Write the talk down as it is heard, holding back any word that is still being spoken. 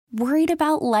Worried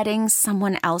about letting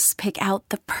someone else pick out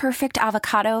the perfect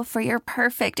avocado for your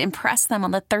perfect impress them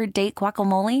on the third date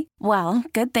guacamole? Well,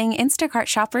 good thing Instacart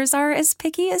shoppers are as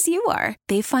picky as you are.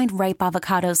 They find ripe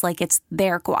avocados like it's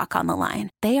their guac on the line.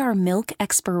 They are milk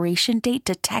expiration date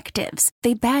detectives.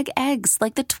 They bag eggs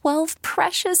like the 12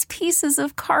 precious pieces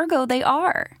of cargo they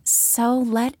are. So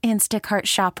let Instacart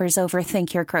shoppers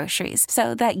overthink your groceries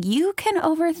so that you can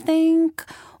overthink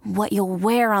what you'll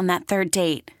wear on that third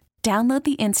date. Download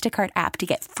the Instacart app to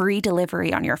get free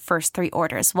delivery on your first 3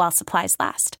 orders while supplies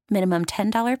last. Minimum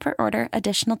 $10 per order.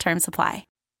 Additional terms apply.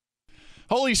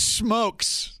 Holy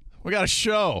smokes. We got a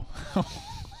show.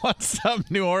 What's up,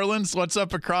 New Orleans? What's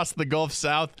up across the Gulf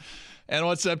South? And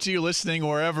what's up to you listening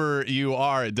wherever you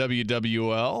are at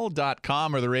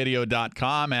WWL.com or the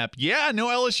radio.com app. Yeah, no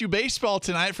LSU baseball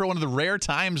tonight for one of the rare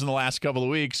times in the last couple of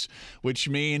weeks, which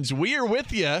means we are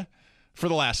with you for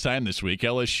the last time this week.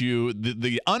 LSU,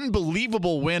 the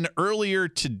unbelievable win earlier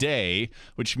today,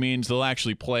 which means they'll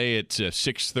actually play at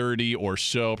 6:30 or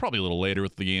so, probably a little later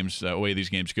with the games, the way these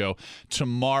games go,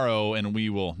 tomorrow, and we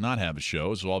will not have a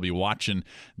show, so I'll be watching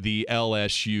the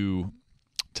LSU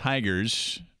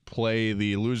Tigers play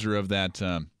the loser of that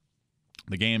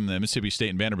the game, the Mississippi State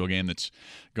and Vanderbilt game that's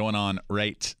going on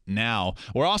right now.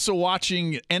 We're also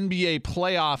watching NBA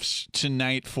playoffs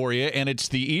tonight for you, and it's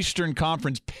the Eastern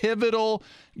Conference pivotal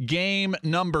game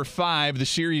number 5. The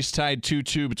series tied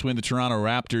 2-2 between the Toronto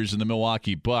Raptors and the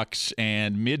Milwaukee Bucks,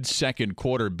 and mid-second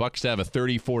quarter, Bucks have a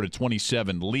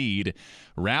 34-27 lead.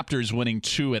 Raptors winning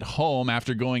 2 at home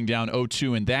after going down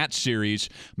 0-2 in that series.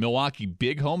 Milwaukee,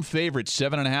 big home favorites,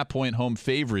 7.5-point home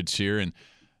favorites here, and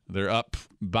they're up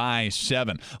by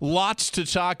 7. Lots to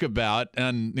talk about,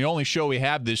 and the only show we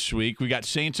have this week, we got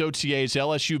Saints OTAs,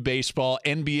 LSU baseball,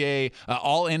 NBA,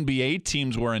 all NBA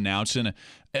teams were announced, and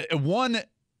one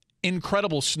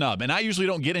incredible snub. And I usually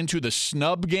don't get into the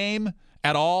snub game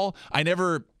at all. I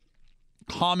never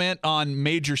comment on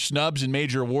major snubs and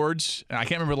major awards. I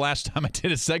can't remember the last time I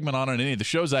did a segment on it in any of the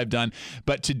shows I've done,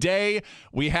 but today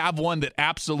we have one that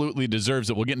absolutely deserves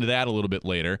it. We'll get into that a little bit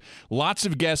later. Lots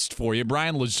of guests for you.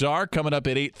 Bryan Lazare coming up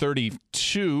at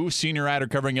 8:32, senior writer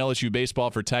covering LSU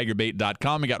baseball for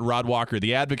TigerBait.com. We got Rod Walker,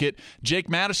 the advocate. Jake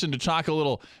Madison to talk a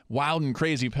little wild and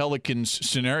crazy Pelicans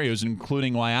scenarios,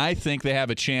 including why I think they have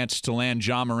a chance to land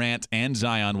Ja Morant and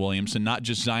Zion Williamson, not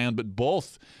just Zion, but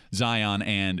both Zion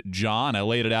and John. I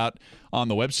laid it out on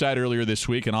the website earlier this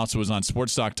week and also was on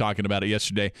Sports Talk talking about it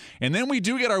yesterday. And then we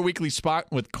do get our weekly spot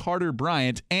with Carter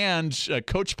Bryant and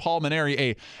Coach Paul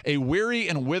Mainieri, a weary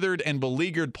and withered and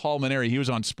beleaguered Paul Mainieri. He was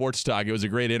on Sports Talk. It was a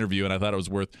great interview, and I thought it was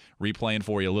worth replaying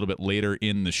for you a little bit later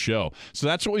in the show. So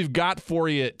that's what we've got for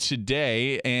you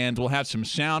today, and we'll have some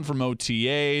sound from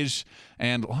OTAs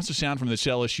and lots of sound from this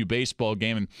LSU baseball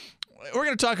game. And we're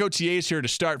going to talk OTAs here to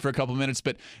start for a couple minutes,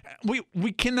 but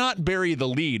we cannot bury the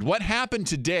lead. What happened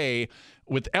today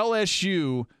with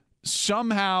LSU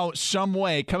somehow, some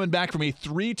way, coming back from a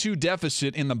 3-2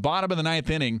 deficit in the bottom of the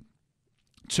 9th inning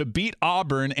to beat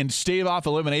Auburn and stave off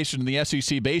elimination in the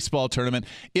SEC baseball tournament,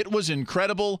 it was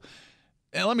incredible.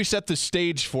 And let me set the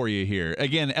stage for you here.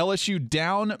 Again, LSU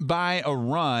down by a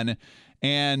run,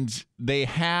 and they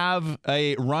have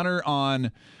a runner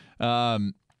on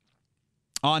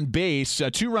base,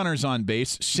 2 runners on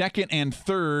base, second and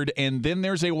third, and then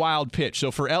there's a wild pitch. So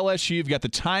for LSU, you've got the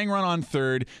tying run on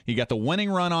third, you got the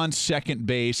winning run on second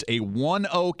base, a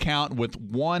 1-0 count with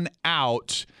 1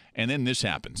 out, and then this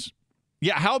happens.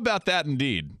 Yeah, how about that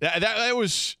indeed? That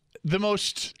was the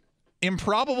most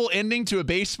improbable ending to a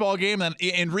baseball game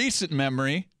in recent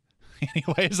memory.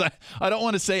 Anyways, I don't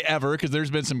want to say ever because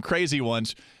there's been some crazy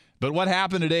ones, but what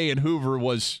happened today in Hoover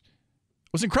was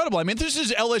incredible. I mean, this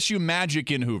is LSU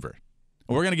magic in Hoover.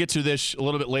 We're going to get to this a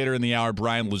little bit later in the hour.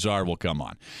 Bryan Lazare will come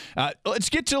on. Let's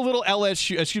get to a little let's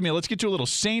get to a little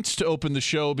Saints to open the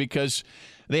show because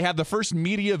they have the first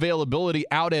media availability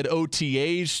out at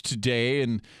OTAs today,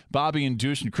 and Bobby and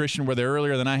Deuce and Christian were there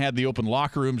earlier. Then I had the open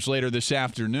locker rooms later this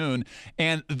afternoon.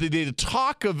 And the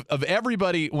talk of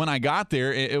everybody when I got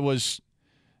there, it was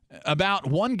about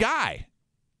one guy.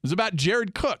 It was about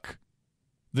Jared Cook,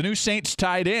 the new Saints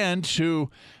tight end, who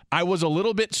I was a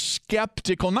little bit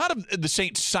skeptical, not of the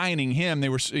Saints signing him. He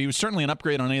was certainly an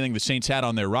upgrade on anything the Saints had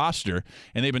on their roster,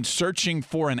 and they've been searching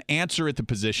for an answer at the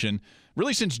position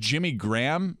really since Jimmy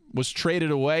Graham was traded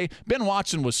away. Ben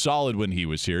Watson was solid when he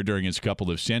was here during his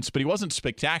couple of stints, but he wasn't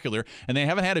spectacular, and they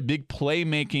haven't had a big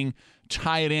playmaking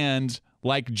tight end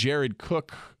like Jared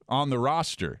Cook on the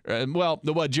roster.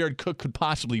 What Jared Cook could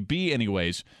possibly be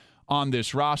anyways on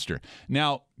this roster.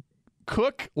 Now,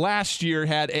 Cook last year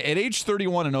had, at age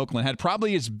 31 in Oakland, had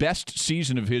probably his best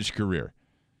season of his career.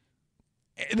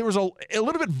 there was a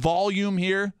little bit volume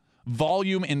here,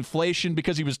 volume inflation,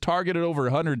 because he was targeted over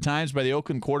 100 times by the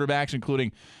Oakland quarterbacks,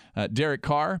 including Derek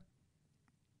Carr.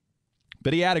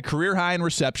 But he had a career high in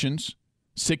receptions,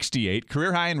 68,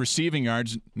 career high in receiving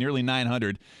yards, nearly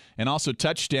 900, and also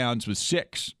touchdowns with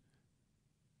 6.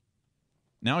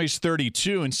 Now he's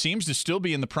 32 and seems to still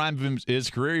be in the prime of his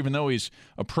career, even though he's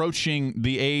approaching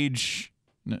the age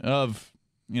of,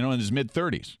 in his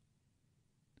mid-30s.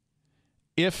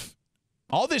 If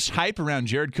all this hype around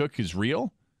Jared Cook is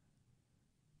real,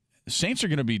 the Saints are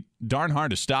going to be darn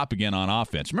hard to stop again on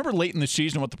offense. Remember late in the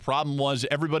season what the problem was?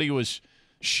 Everybody was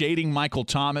shading Michael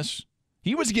Thomas.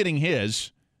 He was getting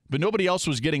his, but nobody else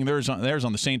was getting theirs on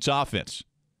the Saints offense.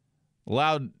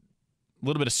 Allowed a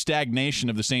little bit of stagnation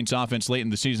of the Saints offense late in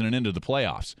the season and into the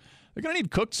playoffs. They're going to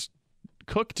need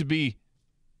Cook to be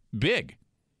big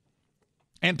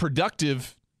and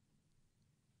productive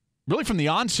really from the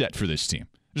onset for this team.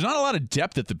 There's not a lot of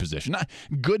depth at the position. Not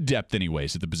good depth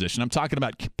anyways at the position. I'm talking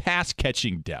about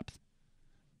pass-catching depth.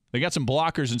 They got some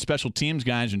blockers and special teams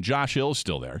guys, and Josh Hill's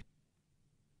still there.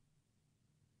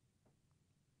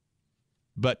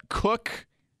 But Cook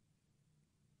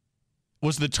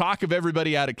was the talk of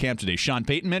everybody out at camp today. Sean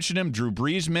Payton mentioned him. Drew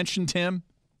Brees mentioned him.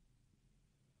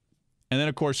 And then,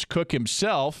 of course, Cook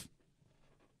himself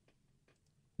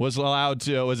was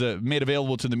made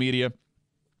available to the media.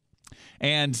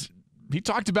 And he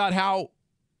talked about how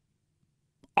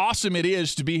awesome it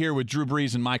is to be here with Drew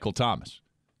Brees and Michael Thomas.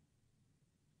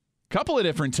 A couple of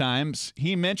different times,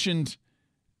 he mentioned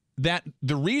that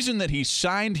the reason that he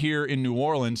signed here in New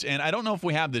Orleans, and I don't know if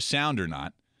we have the sound or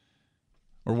not,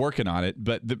 we're working on it,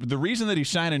 but the reason that he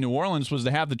signed in New Orleans was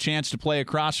to have the chance to play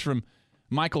across from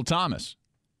Michael Thomas.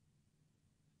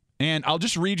 And I'll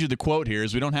just read you the quote here,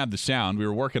 as we don't have the sound. We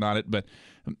were working on it, but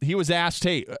he was asked,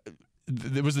 hey,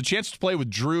 there was the chance to play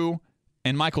with Drew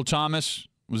and Michael Thomas.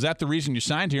 Was that the reason you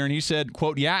signed here? And he said,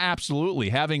 quote, yeah, absolutely.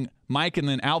 Having Mike and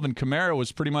then Alvin Kamara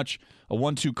was pretty much a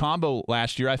 1-2 combo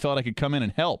last year. I felt I could come in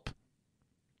and help.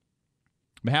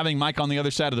 But having Mike on the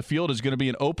other side of the field is going to be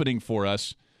an opening for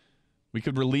us. We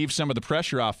could relieve some of the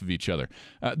pressure off of each other.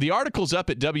 The article's up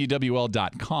at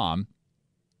WWL.com.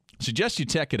 Suggest you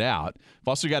check it out. I've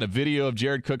also got a video of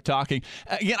Jared Cook talking.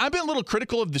 Again, I've been a little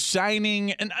critical of the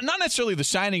signing, and not necessarily the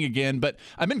signing again, but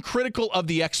I've been critical of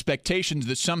the expectations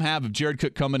that some have of Jared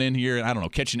Cook coming in here and, I don't know,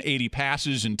 catching 80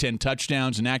 passes and 10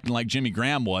 touchdowns and acting like Jimmy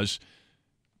Graham was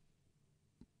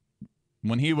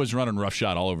when he was running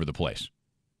roughshod all over the place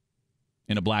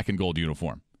in a black and gold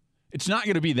uniform. It's not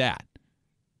going to be that.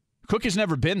 Cook has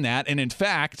never been that, and in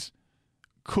fact,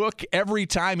 Cook, every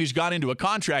time he's got into a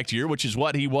contract year, which is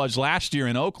what he was last year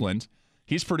in Oakland,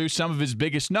 he's produced some of his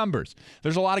biggest numbers.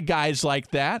 There's a lot of guys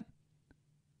like that.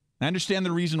 I understand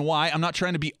the reason why. I'm not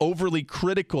trying to be overly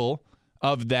critical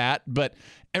of that, but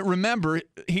remember,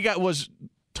 he was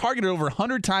targeted over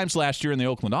 100 times last year in the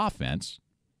Oakland offense.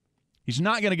 He's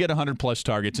not going to get 100-plus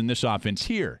targets in this offense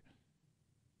here.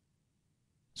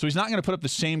 So he's not going to put up the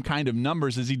same kind of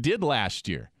numbers as he did last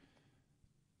year.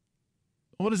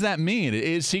 What does that mean?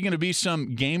 Is he going to be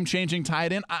some game-changing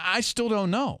tight end? I still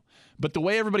don't know. But the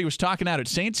way everybody was talking out at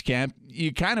Saints camp,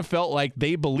 you kind of felt like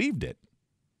they believed it.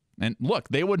 And look,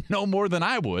 they would know more than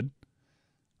I would.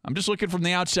 I'm just looking from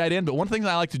the outside in. But one thing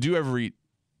that I like to do every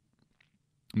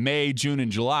May, June,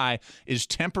 and July is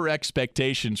temper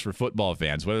expectations for football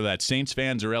fans, whether that's Saints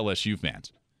fans or LSU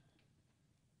fans.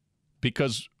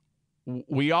 Because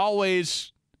we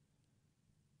always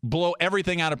blow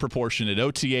everything out of proportion at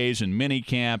OTAs and mini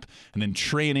camp and then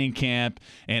training camp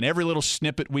and every little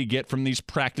snippet we get from these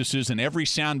practices and every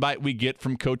soundbite we get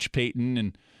from Coach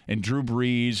Payton and Drew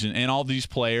Brees and all these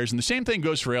players. And the same thing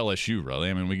goes for LSU, really.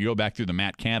 I mean, we can go back through the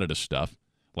Matt Canada stuff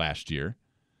last year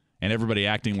and everybody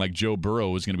acting like Joe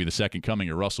Burrow was going to be the second coming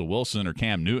of Russell Wilson or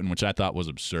Cam Newton, which I thought was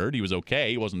absurd. He was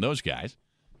okay. He wasn't those guys.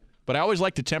 But I always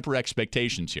like to temper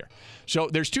expectations here. So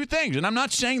there's two things, and I'm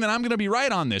not saying that I'm going to be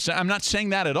right on this. I'm not saying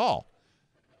that at all.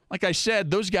 Like I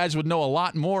said, those guys would know a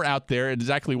lot more out there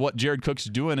exactly what Jared Cook's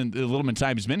doing in the little bit of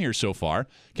time he's been here so far,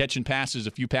 catching passes,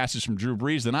 a few passes from Drew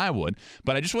Brees than I would.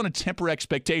 But I just want to temper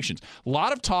expectations. A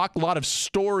lot of talk, a lot of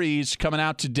stories coming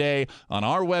out today on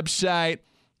our website,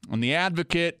 on The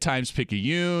Advocate,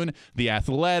 Times-Picayune, The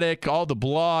Athletic, all the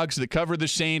blogs that cover the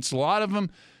Saints, a lot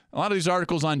of these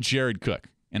articles on Jared Cook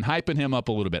and hyping him up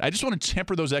a little bit. I just want to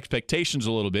temper those expectations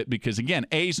a little bit because, again,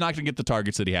 A, he's not going to get the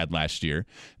targets that he had last year.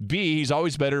 B, he's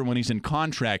always better when he's in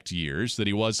contract years than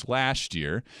he was last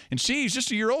year. And C, he's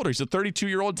just a year older. He's a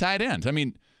 32-year-old tight end. I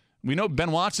mean, we know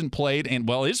Ben Watson played and,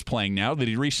 is playing now that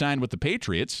he re-signed with the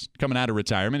Patriots coming out of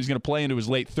retirement. He's going to play into his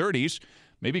late 30s.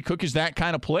 Maybe Cook is that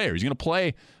kind of player. He's going to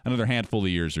play another handful of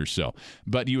years or so.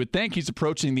 But you would think he's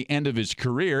approaching the end of his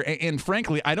career. And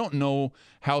frankly, I don't know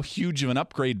how huge of an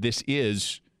upgrade this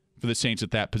is for the Saints at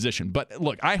that position. But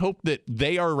look, I hope that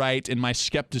they are right and my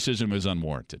skepticism is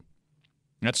unwarranted.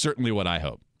 That's certainly what I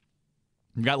hope.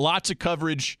 We've got lots of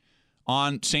coverage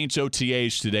on Saints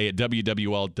OTAs today at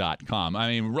WWL.com. I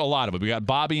mean, a lot of it. We got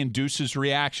Bobby and Deuce's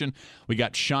reaction. We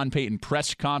got Sean Payton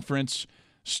press conference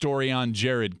story on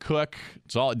Jared Cook.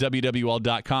 It's all at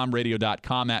WWL.com,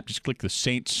 radio.com app. Just click the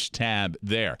Saints tab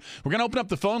there. We're going to open up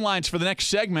the phone lines for the next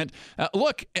segment.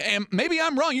 Look, maybe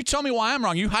I'm wrong. You tell me why I'm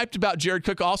wrong. You hyped about Jared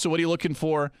Cook also. What are you looking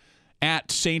for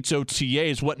at Saints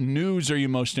OTAs? What news are you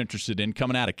most interested in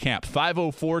coming out of camp?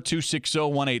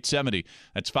 504-260-1870.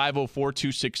 That's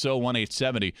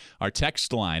 504-260-1870. Our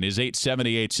text line is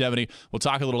 870-870. We'll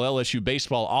talk a little LSU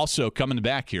baseball also coming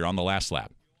back here on The Last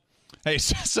Lap. Hey,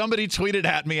 somebody tweeted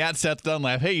at me, at Seth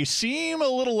Dunlap, hey, you seem a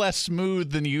little less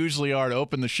smooth than you usually are to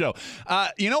open the show.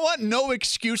 You know what? No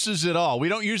excuses at all. We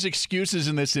don't use excuses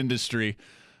in this industry.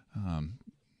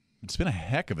 It's been a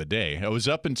heck of a day. I was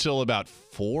up until about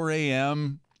 4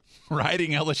 a.m.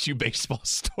 writing LSU baseball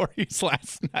stories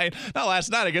last night. Not last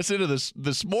night, I guess into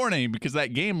this morning, because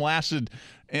that game lasted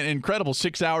an incredible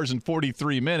 6 hours and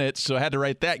 43 minutes. So I had to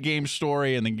write that game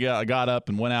story and then got up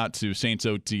and went out to Saints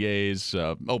OTA's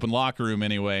open locker room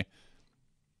anyway.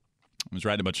 I was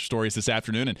writing a bunch of stories this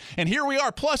afternoon, and here we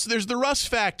are. Plus, there's the Russ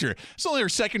factor. It's only our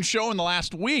second show in the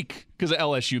last week because of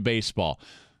LSU baseball.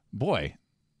 Boy,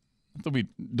 I thought we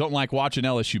don't like watching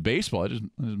LSU baseball. I just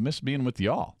miss being with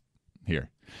y'all here.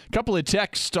 A couple of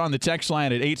texts on the text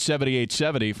line at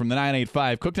 870-870 from the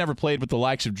 985. Cook never played with the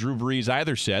likes of Drew Brees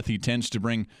either, Seth. He tends to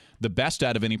bring the best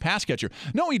out of any pass catcher.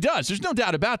 No, he does. There's no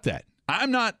doubt about that.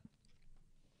 I'm not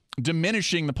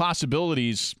diminishing the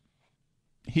possibilities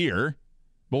here,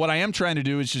 but what I am trying to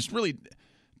do is just really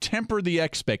temper the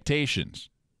expectations.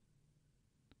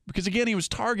 Because, again, he was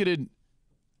targeted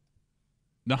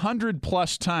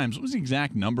 100-plus times. What was the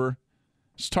exact number?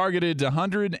 He was targeted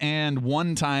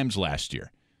 101 times last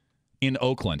year in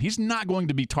Oakland. He's not going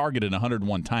to be targeted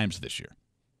 101 times this year.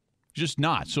 Just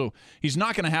not. So he's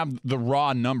not going to have the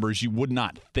raw numbers you would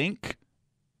not think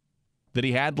that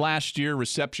he had last year,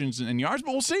 receptions and yards,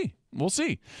 but we'll see. We'll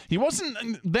see. He wasn't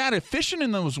that efficient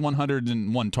in those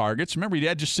 101 targets. Remember, he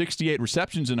had just 68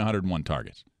 receptions and 101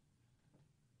 targets.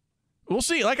 We'll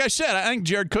see. Like I said, I think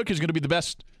Jared Cook is going to be the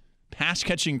best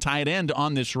pass-catching tight end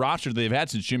on this roster that they've had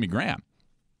since Jimmy Graham.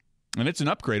 And it's an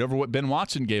upgrade over what Ben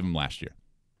Watson gave him last year.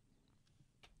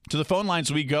 To the phone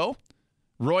lines we go.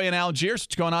 Roy in Algiers.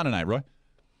 What's going on tonight, Roy?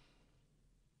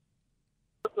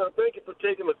 Thank you for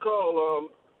taking the call.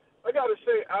 I got to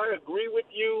say, I agree with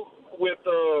you with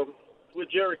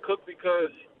Jared Cook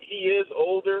because he is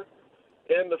older,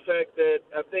 and the fact that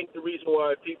I think the reason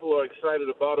why people are excited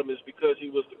about him is because he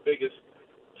was the biggest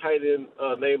tight end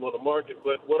name on the market.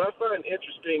 But what I find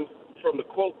interesting from the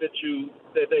quote that he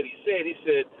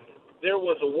said there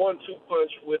was a 1-2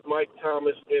 punch with Mike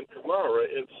Thomas and Kamara,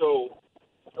 and so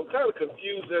I'm kind of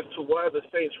confused as to why the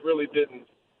Saints really didn't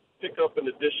pick up an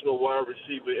additional wide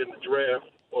receiver in the draft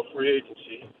or free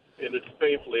agency, and it's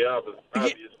painfully obvious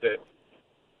that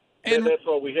that's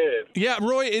all we had. Yeah,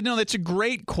 Roy, that's a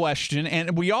great question,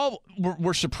 and we all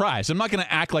were surprised. I'm not going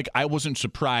to act like I wasn't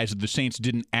surprised that the Saints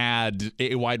didn't add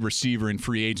a wide receiver in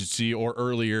free agency or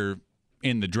earlier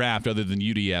in the draft other than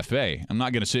UDFA. I'm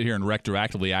not going to sit here and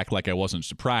retroactively act like I wasn't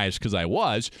surprised because I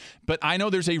was, but I know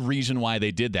there's a reason why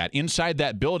they did that inside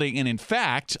that building, and in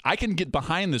fact, I can get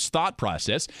behind this thought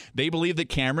process. They believe that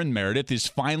Cameron Meredith is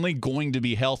finally going to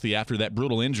be healthy after that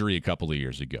brutal injury a couple of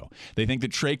years ago. They think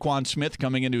that Traquan Smith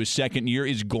coming into his second year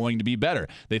is going to be better.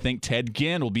 They think Ted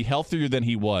Ginn will be healthier than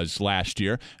he was last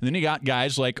year, and then you got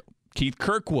guys like Keith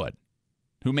Kirkwood,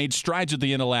 who made strides at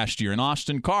the end of last year, and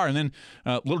Austin Carr, and then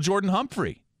little Jordan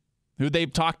Humphrey, who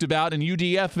they've talked about in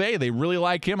UDFA. They really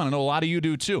like him, and I know a lot of you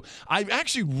do too. I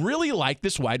actually really like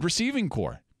this wide receiving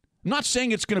core. I'm not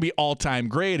saying it's going to be all-time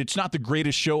great. It's not the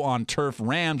greatest show on turf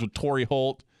Rams with Torrey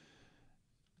Holt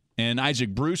and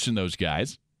Isaac Bruce and those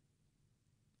guys.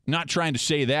 I'm not trying to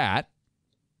say that.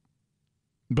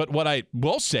 But what I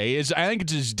will say is I think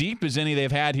it's as deep as any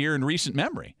they've had here in recent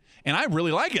memory. And I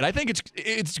really like it. I think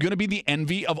it's going to be the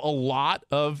envy of a lot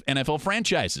of NFL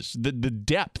franchises, the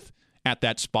depth at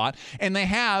that spot. And they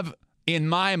have, in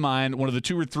my mind, one of the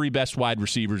 2 or 3 best wide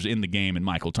receivers in the game in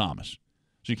Michael Thomas.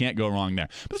 So you can't go wrong there.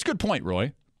 But it's a good point,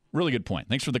 Roy. Really good point.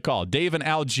 Thanks for the call. Dave in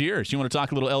Algiers, you want to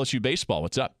talk a little LSU baseball.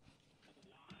 What's up?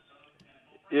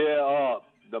 Yeah,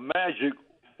 the Magic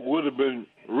would have been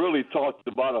really talked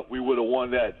about if we would have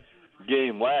won that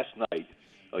game last night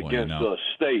against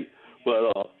State.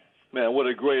 But Man, what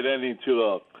a great ending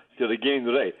to the game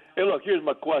today. Hey, look, here's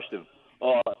my question,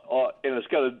 and it's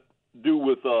got to do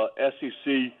with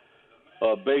SEC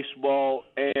baseball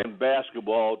and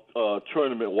basketball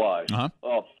tournament-wise.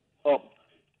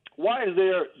 Why is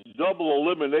there double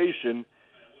elimination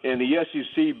in the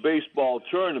SEC baseball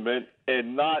tournament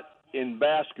and not in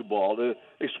basketball?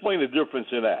 Explain the difference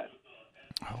in that.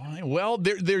 Well,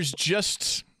 there's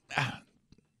just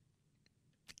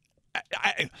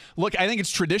look, I think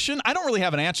it's tradition. I don't really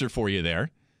have an answer for you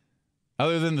there,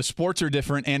 other than the sports are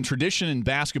different, and tradition in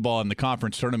basketball and the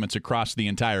conference tournaments across the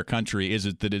entire country is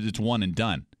that it's one and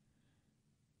done.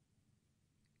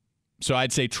 So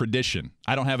I'd say tradition.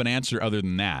 I don't have an answer other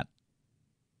than that.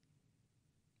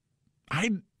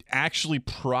 I'd actually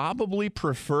probably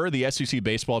prefer the SEC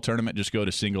baseball tournament just go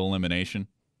to single elimination.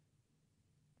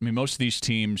 I mean, most of these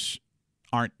teams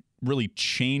aren't really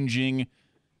changing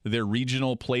their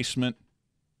regional placement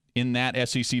in that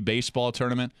SEC baseball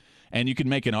tournament. And you can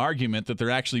make an argument that they're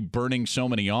actually burning so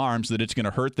many arms that it's going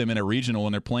to hurt them in a regional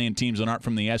when they're playing teams that aren't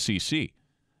from the SEC. I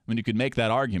mean, you could make that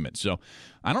argument. So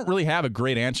I don't really have a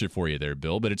great answer for you there,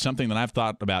 Bill, but it's something that I've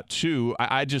thought about too.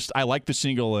 I like the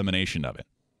single elimination of it.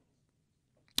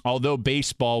 Although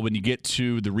baseball, when you get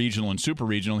to the regional and super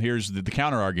regional, here's the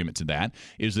counter argument to that,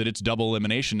 is that it's double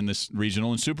elimination in this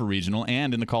regional and super regional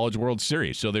and in the College World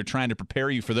Series. So they're trying to prepare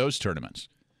you for those tournaments.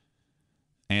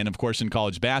 And, of course, in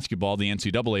college basketball, the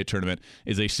NCAA tournament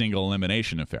is a single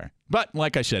elimination affair. But,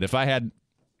 like I said, if I had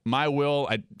my will,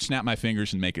 I'd snap my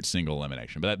fingers and make it single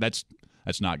elimination. But that's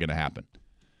not going to happen.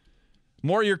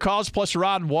 More of your calls, plus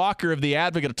Rod Walker of The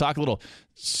Advocate to talk a little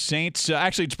Saints.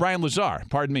 Actually, it's Bryan Lazare.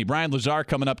 Pardon me. Bryan Lazare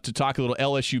coming up to talk a little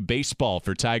LSU baseball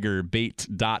for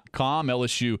TigerBait.com.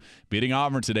 LSU beating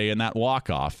Auburn today in that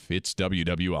walk-off. It's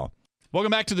WWL. Welcome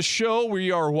back to the show.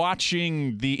 We are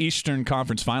watching the Eastern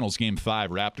Conference Finals, Game 5,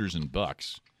 Raptors and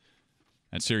Bucks.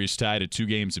 That series tied at 2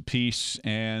 games apiece,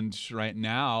 and right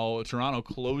now, Toronto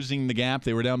closing the gap.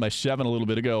 They were down by 7 a little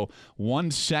bit ago.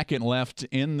 1 second left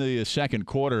in the second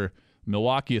quarter.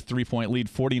 Milwaukee, a 3-point lead,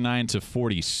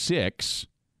 49-46.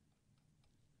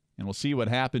 And we'll see what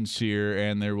happens here,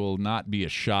 and there will not be a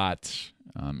shot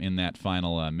in that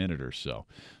final minute or so.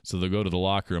 So they'll go to the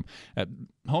locker room.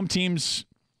 Home teams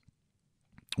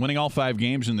winning all 5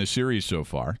 games in this series so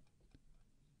far.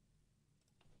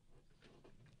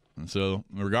 And so,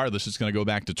 regardless, it's going to go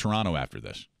back to Toronto after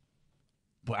this.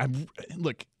 But I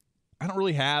don't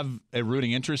really have a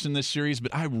rooting interest in this series,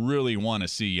 but I really want to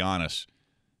see Giannis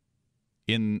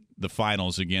in the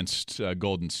finals against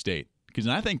Golden State, because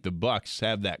I think the Bucks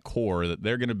have that core that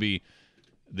they're going to be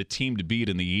the team to beat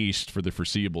in the East for the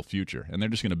foreseeable future, and they're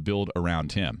just going to build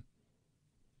around him.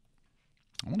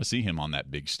 I want to see him on that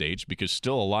big stage, because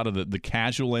still a lot of the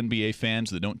casual NBA fans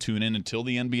that don't tune in until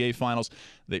the NBA Finals,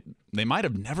 they might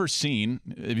have never seen,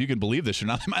 if you can believe this or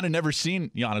not, they might have never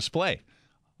seen Giannis play.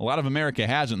 A lot of America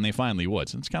hasn't, and they finally would.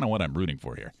 So that's kind of what I'm rooting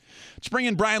for here. Let's bring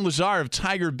in Bryan Lazare of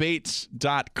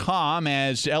TigerBaits.com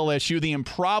as LSU, the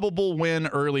improbable win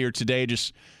earlier today,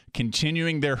 just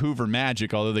continuing their Hoover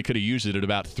magic, although they could have used it at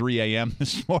about 3 a.m.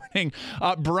 this morning.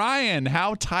 Bryan,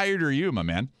 how tired are you, my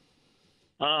man?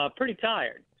 Pretty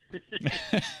tired.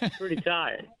 Pretty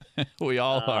tired. We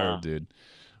all are, dude.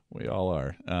 We all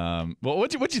are. Well,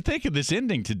 what'd you think of this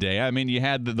ending today? I mean, you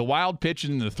had the wild pitch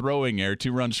and the throwing error,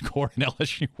 2-run score, and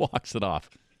LSU walks it off.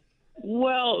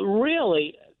 Well,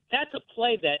 really, that's a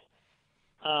play that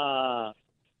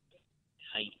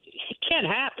it can't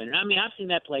happen. I mean, I've seen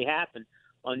that play happen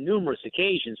on numerous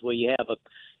occasions where you have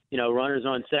runners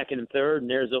on second and third, and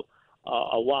there's a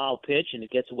wild pitch, and it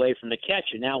gets away from the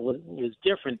catcher. Now, what was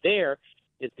different there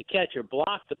is the catcher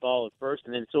blocked the ball at first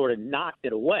and then sort of knocked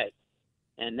it away.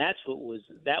 And that was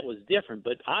different.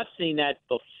 But I've seen that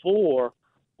before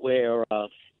where,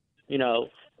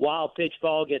 wild pitch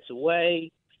ball gets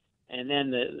away, and then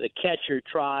the catcher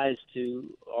tries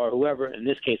to, or whoever, in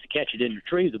this case, the catcher didn't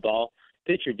retrieve the ball,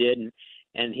 pitcher did,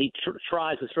 and he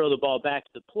tries to throw the ball back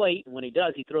to the plate. And when he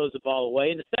does, he throws the ball away,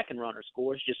 and the second runner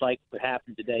scores, just like what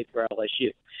happened today for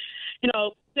LSU.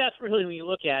 That's really, when you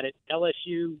look at it,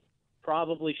 LSU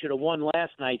probably should have won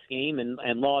last night's game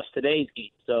and lost today's game.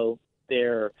 So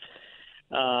they're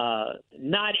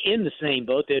not in the same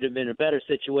boat. They'd have been in a better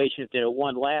situation if they had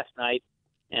won last night,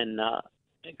 and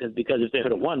because if they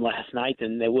would have won last night,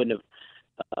 then they wouldn't have,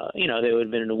 they would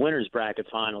have been in the winners bracket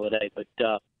final today. But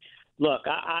look,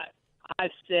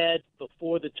 I've said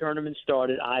before the tournament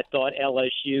started, I thought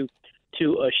LSU,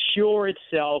 to assure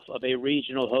itself of a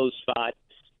regional host spot,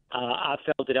 I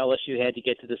felt that LSU had to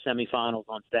get to the semifinals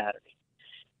on Saturday,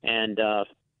 and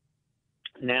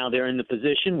now they're in the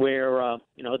position where,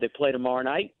 they play tomorrow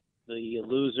night. the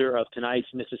loser of tonight's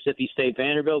Mississippi State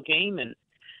Vanderbilt game. And,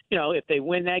 if they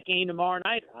win that game tomorrow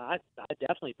night, I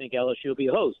definitely think LSU will be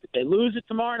a host. If they lose it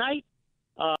tomorrow night,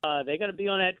 they're going to be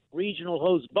on that regional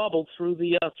host bubble through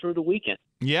the weekend.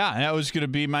 Yeah, that was going to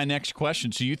be my next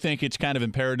question. So you think it's kind of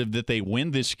imperative that they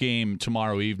win this game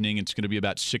tomorrow evening? It's going to be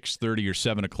about 6:30 or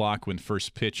 7 o'clock when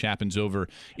first pitch happens over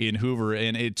in Hoover.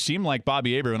 And it seemed like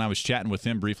Bobby Aber, when I was chatting with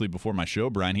him briefly before my show,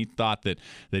 Brian, he thought that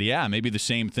yeah, maybe the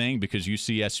same thing because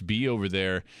UCSB over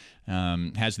there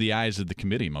has the eyes of the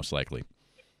committee most likely.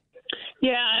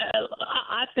 Yeah,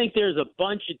 I think there's a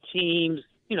bunch of teams.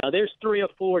 There's 3 or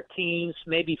 4 teams,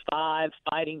 maybe 5,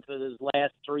 fighting for those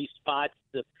last 3 spots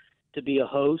to be a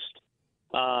host.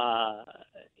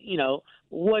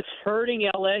 What's hurting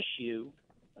LSU,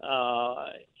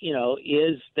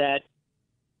 is that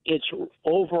its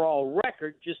overall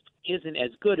record just isn't as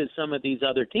good as some of these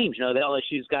other teams. The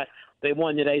LSU's they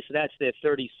won today, so that's their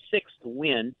 36th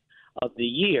win of the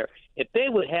year. If they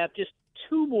would have just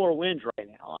 2 more wins right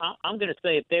now, I'm going to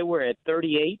say if they were at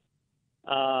 38,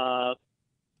 I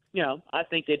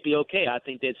think they'd be okay. I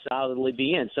think they'd solidly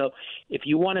be in. So if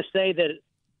you want to say that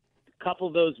a couple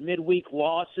of those midweek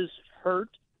losses hurt,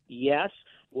 yes.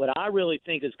 What I really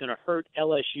think is going to hurt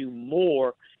LSU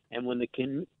more, and when the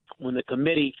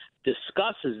committee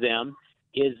discusses them,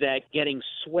 is that getting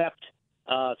swept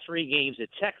 3 games at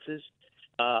Texas,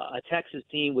 a Texas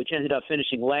team which ended up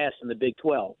finishing last in the Big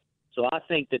 12. So I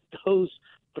think that those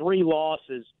 3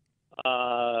 losses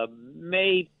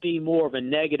may be more of a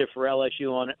negative for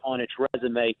LSU on its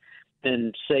resume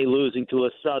than, say, losing to a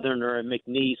Southern or a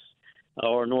McNeese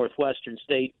or Northwestern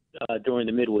State during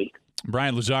the midweek.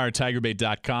 Bryan Lazare,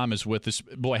 TigerBait.com, is with us.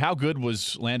 Boy, how good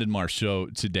was Landon Marceau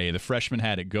today? The freshman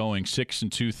had it going, 6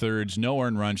 2/3, no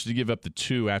earned runs to give up the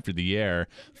 2 after the air,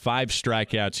 5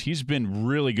 strikeouts. He's been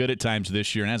really good at times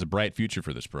this year and has a bright future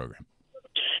for this program.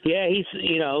 Yeah,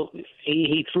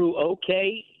 he threw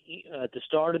okay at the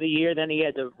start of the year. Then he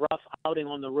had the rough outing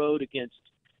on the road against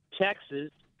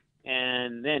Texas,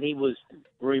 and then he was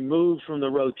removed from the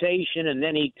rotation, and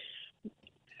then he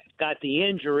got the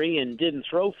injury and didn't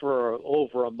throw for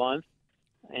over a month.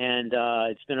 And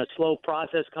it's been a slow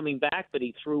process coming back, but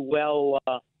he threw well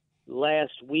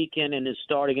last weekend in his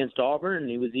start against Auburn, and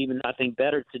he was even, I think,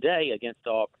 better today against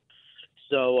Auburn.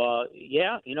 So,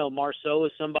 Marceau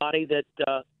is somebody that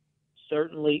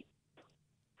certainly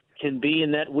can be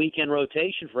in that weekend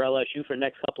rotation for LSU for the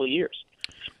next couple of years.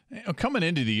 Coming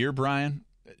into the year, Brian,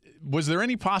 was there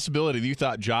any possibility that you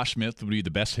thought Josh Smith would be the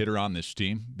best hitter on this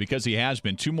team? Because he has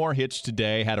been. 2 more hits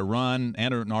today, had a run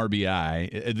and an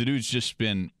RBI. The dude's just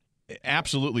been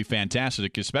absolutely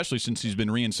fantastic, especially since he's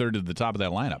been reinserted at the top of that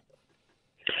lineup.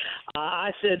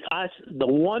 The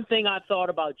one thing I thought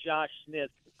about Josh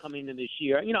Smith coming into this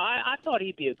year, I thought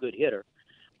he'd be a good hitter.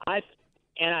 I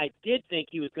did think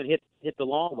he was going to hit the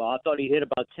long ball. I thought he'd hit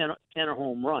about 10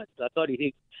 home runs. I thought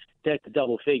he'd hit the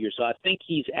double figures. So I think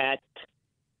he's at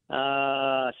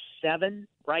 7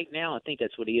 right now. I think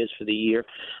that's what he is for the year.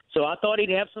 So I thought he'd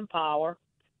have some power.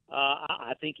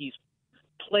 I think he's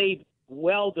played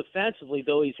well defensively,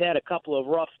 though he's had a couple of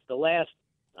the last,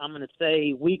 I'm going to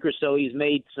say, week or so, he's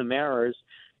made some errors.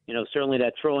 Certainly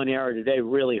that throwing error today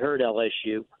really hurt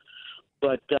LSU.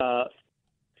 But,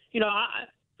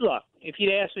 look, if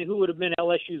you'd asked me who would have been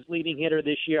LSU's leading hitter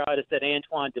this year, I'd have said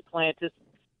Antoine Duplantis.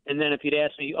 And then if you'd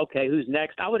asked me, okay, who's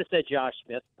next, I would have said Josh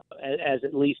Smith as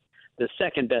at least the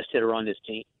second best hitter on this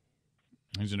team.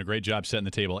 He's doing a great job setting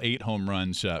the table. 8 home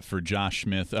runs for Josh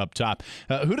Smith up top.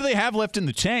 Who do they have left in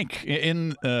the tank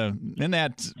in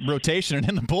that rotation and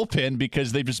in the bullpen,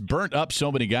 because they've just burnt up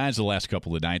so many guys the last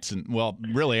couple of nights? And, well,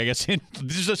 really, I guess this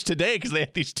is just today, because they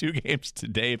had these 2 games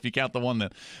today, if you count the one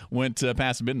that went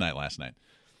past midnight last night.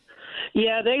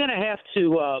 Yeah, they're going to have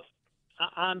to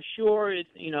I'm sure it's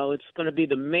going to be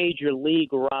the major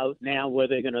league route now, where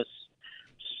they're going to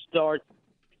start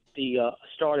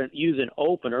and use an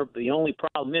opener. But the only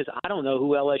problem is I don't know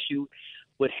who LSU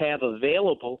would have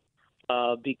available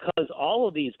because all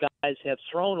of these guys have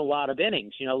thrown a lot of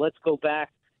innings. Let's go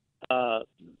back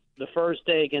the first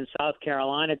day against South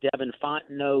Carolina. Devin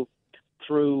Fontenot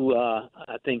threw,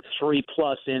 I think, 3+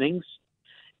 innings.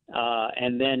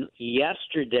 And then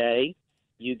yesterday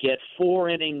you get 4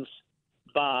 innings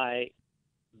by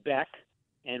Beck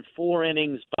and 4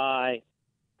 innings by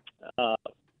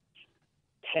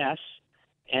Hess,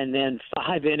 and then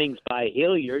 5 innings by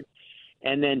Hilliard.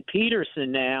 And then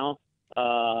Peterson now,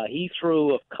 he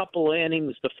threw a couple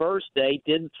innings the first day,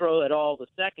 didn't throw at all the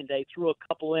second day, threw a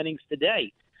couple innings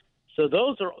today. So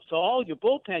all your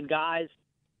bullpen guys,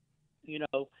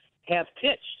 have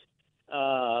pitched,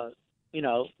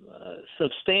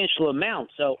 substantial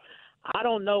amounts. So I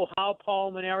don't know how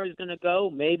Paul Manera is going to go.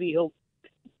 Maybe he'll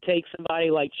take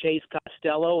somebody like Chase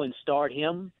Costello and start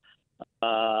him.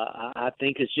 I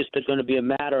think it's just going to be a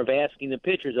matter of asking the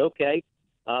pitchers, okay,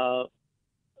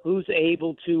 who's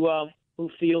able to who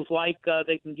feels like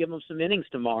they can give them some innings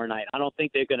tomorrow night. I don't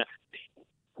think they're going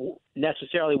to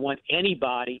necessarily want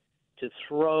anybody to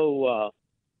throw,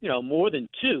 more than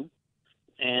 2.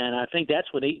 And I think that's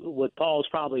what Paul's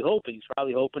probably hoping. He's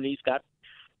probably hoping he's got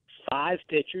 5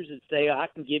 pitchers that say, I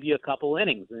can give you a couple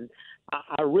innings. And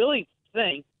I really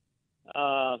think,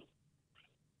 I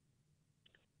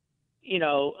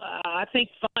think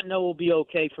Fontenot will be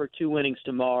okay for 2 innings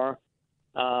tomorrow.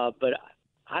 But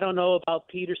I don't know about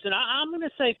Peterson. I'm going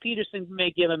to say Peterson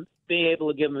may be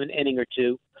able to give him an inning or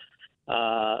 2.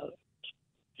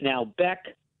 Now, Beck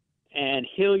and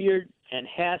Hilliard and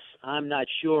Hess, I'm not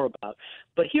sure about.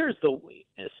 But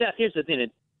Seth, here's the thing.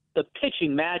 The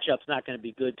pitching matchup's not going to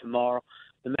be good tomorrow,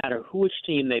 no matter which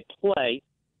team they play,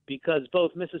 because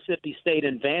both Mississippi State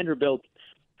and Vanderbilt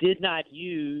did not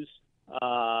use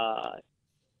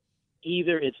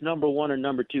either its number 1 or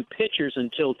number 2 pitchers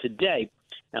until today.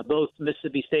 Now, both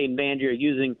Mississippi State and Vandy are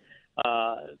using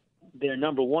their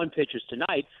number 1 pitchers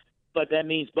tonight, but that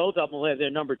means both of them will have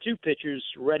their number 2 pitchers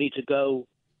ready to go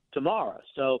tomorrow.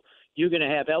 So you're going to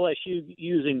have LSU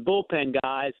using bullpen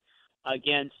guys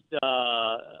against,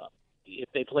 if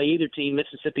they play either team,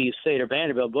 Mississippi State or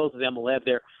Vanderbilt, both of them will have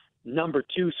their number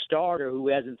 2 starter who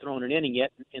hasn't thrown an inning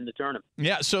yet in the tournament.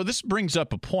 Yeah, so this brings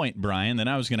up a point, Brian, that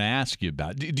I was going to ask you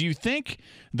about. Do you think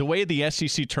the way the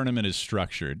SEC tournament is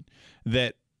structured,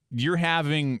 that you're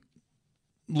having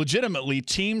legitimately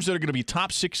teams that are going to be top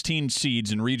 16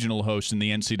 seeds and regional hosts in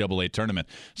the NCAA tournament,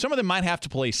 some of them might have to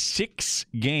play 6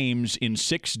 games in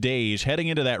 6 days heading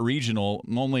into that regional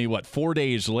only, 4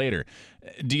 days later?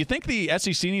 Do you think the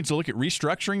SEC needs to look at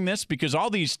restructuring this? Because all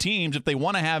these teams, if they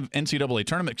want to have NCAA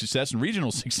tournament success and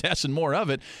regional success and more of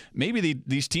it, maybe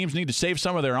these teams need to save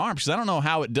some of their arms, because I don't know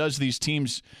how it does these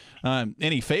teams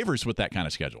any favors with that kind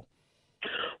of schedule.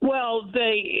 Well,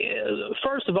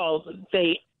 first of all,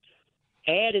 they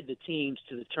added the teams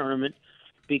to the tournament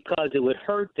because it would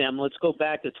hurt them. Let's go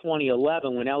back to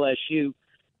 2011 when LSU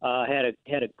had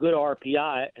a good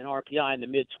RPI, an RPI in the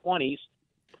mid-20s,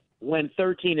 went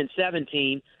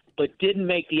 13-17, but didn't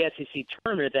make the SEC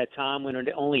tournament at that time when it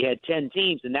only had 10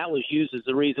 teams, and that was used as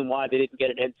the reason why they didn't get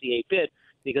an NCAA bid,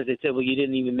 because they said, well, you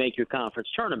didn't even make your conference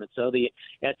tournament. So the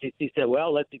SEC said,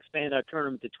 well, let's expand our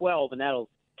tournament to 12, and that'll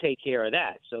take care of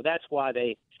that. So that's why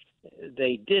they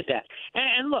did that.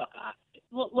 And look,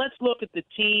 let's look at the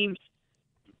teams.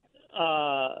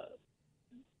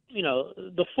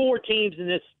 The 4 teams in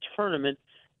this tournament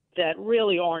that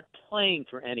really aren't playing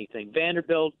for anything: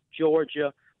 Vanderbilt,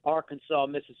 Georgia, Arkansas,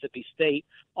 Mississippi State.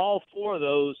 All 4 of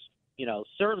those,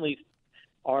 certainly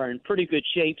are in pretty good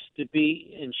shape to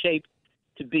be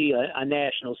a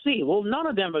national seed. Well, none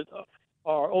of them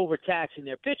are overtaxing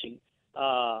their pitching.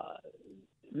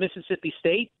 Mississippi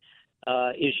State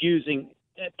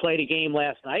played a game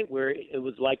last night where it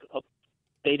was like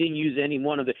they didn't use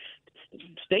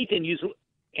State didn't use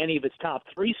any of its top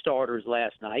 3 starters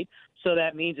last night. So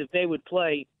that means if they would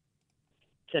play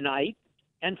tonight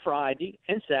and Friday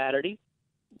and Saturday,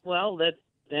 well,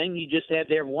 then you just have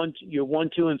your 1,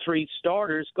 2, and 3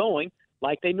 starters going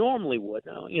like they normally would,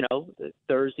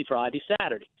 Thursday, Friday,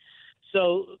 Saturday.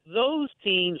 So those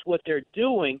teams, what they're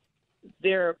doing,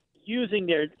 they're using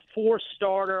their 4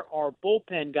 starter or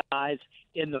bullpen guys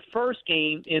in their first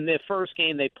game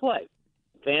they play.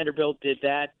 Vanderbilt did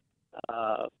that.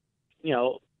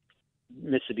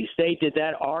 Mississippi State did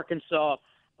that. Arkansas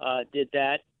did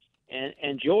that,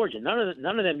 and Georgia.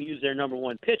 None of them used their number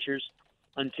 1 pitchers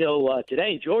until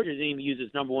today. Georgia didn't even use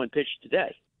his number 1 pitcher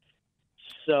today.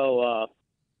 So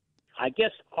I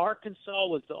guess Arkansas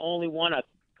was the only one.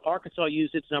 Arkansas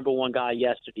used its number 1 guy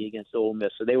yesterday against Ole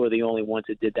Miss, so they were the only ones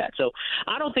that did that. So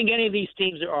I don't think any of these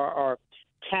teams are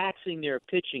taxing their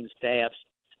pitching staffs,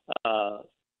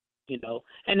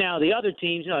 And now the other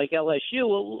teams, like LSU,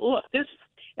 well, look,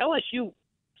 LSU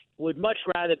would much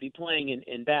rather be playing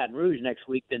in Baton Rouge next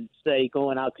week than, say,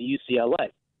 going out to UCLA.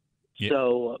 Yeah.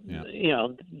 So,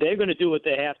 they're going to do what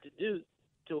they have to do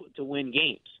to win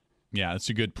games. Yeah, that's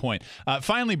a good point.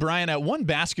 Finally, Brian, one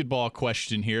basketball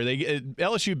question here.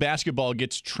 LSU basketball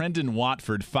gets Trendon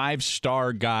Watford,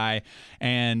 5-star guy,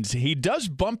 and he does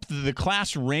bump the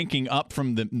class ranking up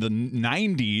from the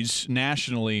 90s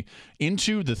nationally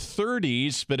into the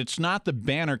 30s, but it's not the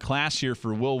banner class here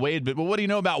for Will Wade. But what do you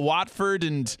know about Watford,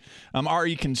 and are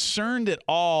you concerned at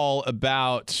all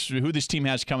about who this team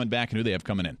has coming back and who they have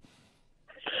coming in?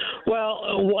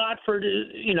 Well, Watford is,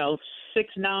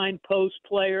 6'9" post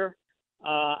player.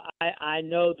 I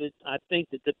know that I think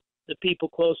that the people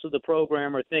close to the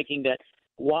program are thinking that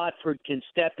Watford can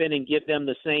step in and give them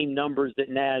the same numbers that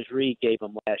Naz Reid gave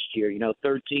them last year,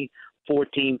 13,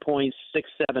 14 points, 6,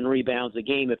 7 rebounds a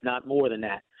game, if not more than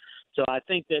that. So I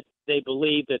think that they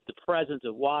believe that the presence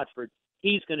of Watford,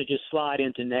 he's going to just slide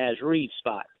into Naz Reid's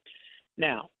spot.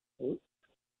 Now,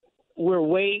 we're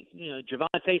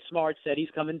Javonte Smart said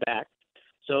he's coming back.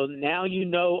 So now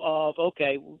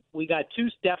okay, we got 2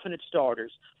 definite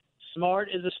starters. Smart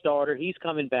is a starter. He's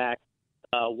coming back.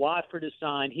 Watford is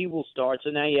signed. He will start. So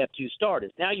now you have 2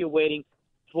 starters. Now you're waiting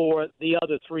for the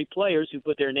other 3 players who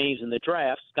put their names in the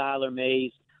draft, Skylar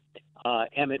Mays,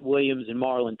 Emmett Williams, and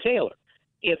Marlon Taylor.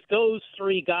 If those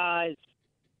 3 guys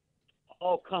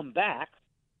all come back,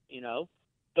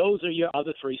 those are your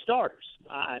other 3 starters.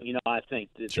 I think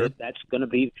that's going to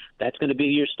be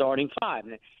your starting 5.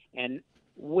 And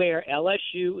where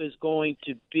LSU is going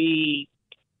to be,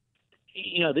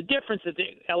 the difference that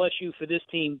the LSU for this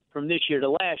team from this year to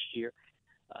last year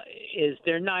is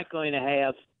they're not going to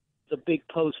have the big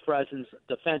post presence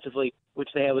defensively, which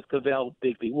they have with Cavell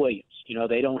Bigby Williams.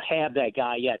 They don't have that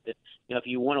guy yet. That, if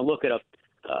you want to look at a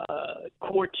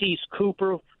Cortez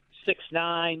Cooper,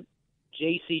 6'9",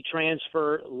 JC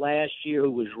transfer last year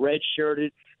who was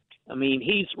redshirted. I mean,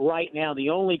 he's right now the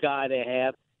only guy they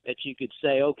have that you could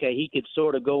say, okay, he could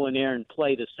sort of go in there and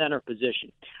play the center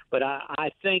position. But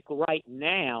I think right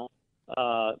now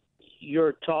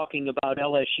you're talking about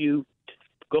LSU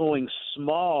going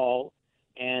small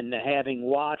and having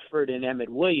Watford and Emmett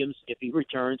Williams, if he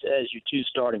returns, as your 2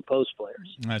 starting post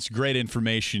players. That's great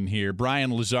information here.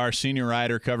 Bryan Lazare, senior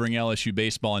writer covering LSU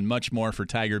baseball and much more for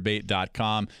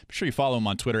TigerBait.com. Be sure you follow him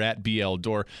on Twitter at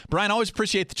BLDor. Bryan, always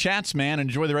appreciate the chats, man.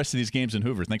 Enjoy the rest of these games in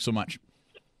Hoover. Thanks so much.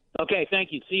 Okay,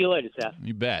 thank you. See you later, Seth.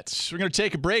 You bet. We're going to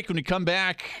take a break. When we come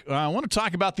back, I want to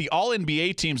talk about the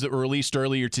All-NBA teams that were released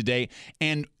earlier today.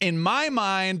 And in my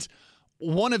mind,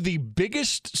 one of the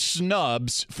biggest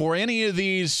snubs for any of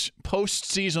these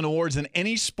postseason awards in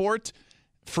any sport,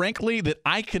 frankly, that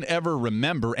I can ever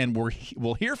remember. And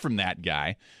we'll hear from that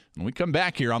guy when we come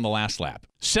back here on The Last Lap.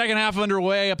 Second half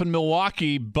underway up in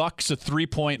Milwaukee. Bucks a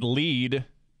 3-point lead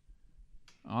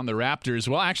on the Raptors.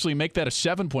 Well, actually make that a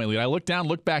 7-point lead. I looked down,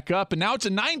 looked back up, and now it's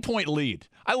a 9-point lead.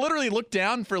 I literally looked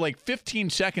down for like 15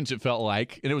 seconds, it felt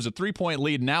like, and it was a 3-point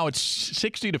lead. Now it's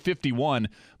 60-51,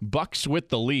 Bucks with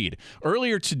the lead.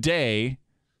 Earlier today,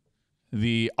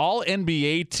 the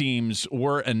All-NBA teams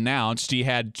were announced. He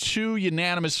had 2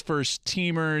 unanimous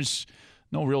first-teamers.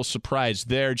 No real surprise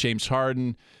there. James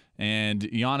Harden and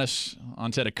Giannis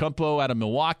Antetokounmpo out of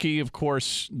Milwaukee, of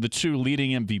course, the 2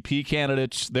 leading MVP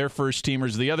candidates, their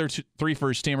first-teamers. The other 3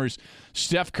 first-teamers,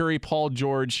 Steph Curry, Paul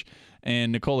George,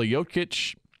 and Nikola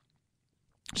Jokic.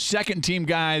 Second-team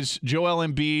guys, Joel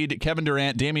Embiid, Kevin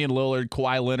Durant, Damian Lillard,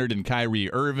 Kawhi Leonard, and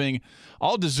Kyrie Irving.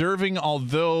 All deserving,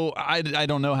 although I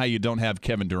don't know how you don't have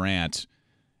Kevin Durant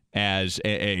as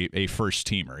a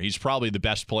first-teamer. He's probably the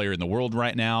best player in the world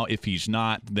right now. If he's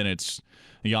not, then it's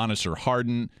Giannis or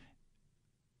Harden.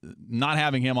 Not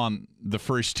having him on the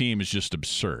first team is just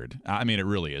absurd. I mean, it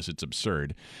really is. It's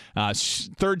absurd.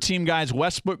 Third-team guys,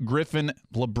 Westbrook, Griffin,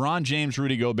 LeBron James,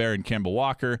 Rudy Gobert, and Kemba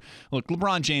Walker. Look,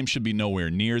 LeBron James should be nowhere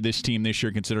near this team this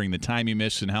year, considering the time he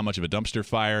missed and how much of a dumpster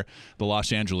fire the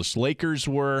Los Angeles Lakers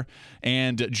were.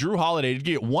 And Drew Holiday did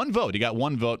get 1 vote. He got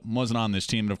 1 vote, wasn't on this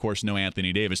team, and, of course, no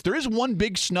Anthony Davis. There is one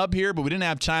big snub here, but we didn't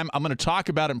have time. I'm going to talk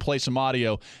about it and play some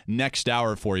audio next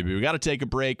hour for you, but we got to take a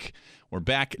break. We're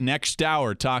back next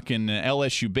hour talking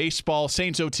LSU baseball,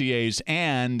 Saints OTAs,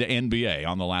 and NBA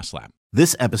on The Last Lap.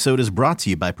 This episode is brought to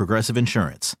you by Progressive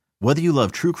Insurance. Whether you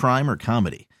love true crime or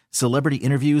comedy, celebrity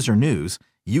interviews or news,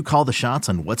 you call the shots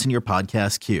on what's in your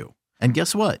podcast queue. And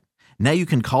guess what? Now you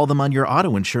can call them on your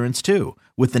auto insurance too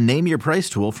with the Name Your Price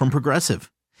tool from Progressive.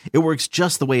 It works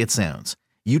just the way it sounds.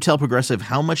 You tell Progressive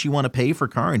how much you want to pay for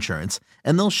car insurance,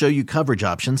 and they'll show you coverage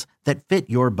options that fit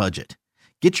your budget.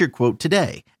 Get your quote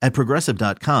today at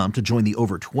Progressive.com to join the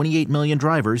over 28 million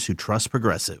drivers who trust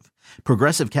Progressive.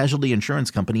 Progressive Casualty Insurance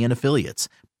Company and Affiliates.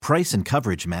 Price and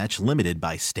coverage match limited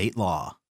by state law.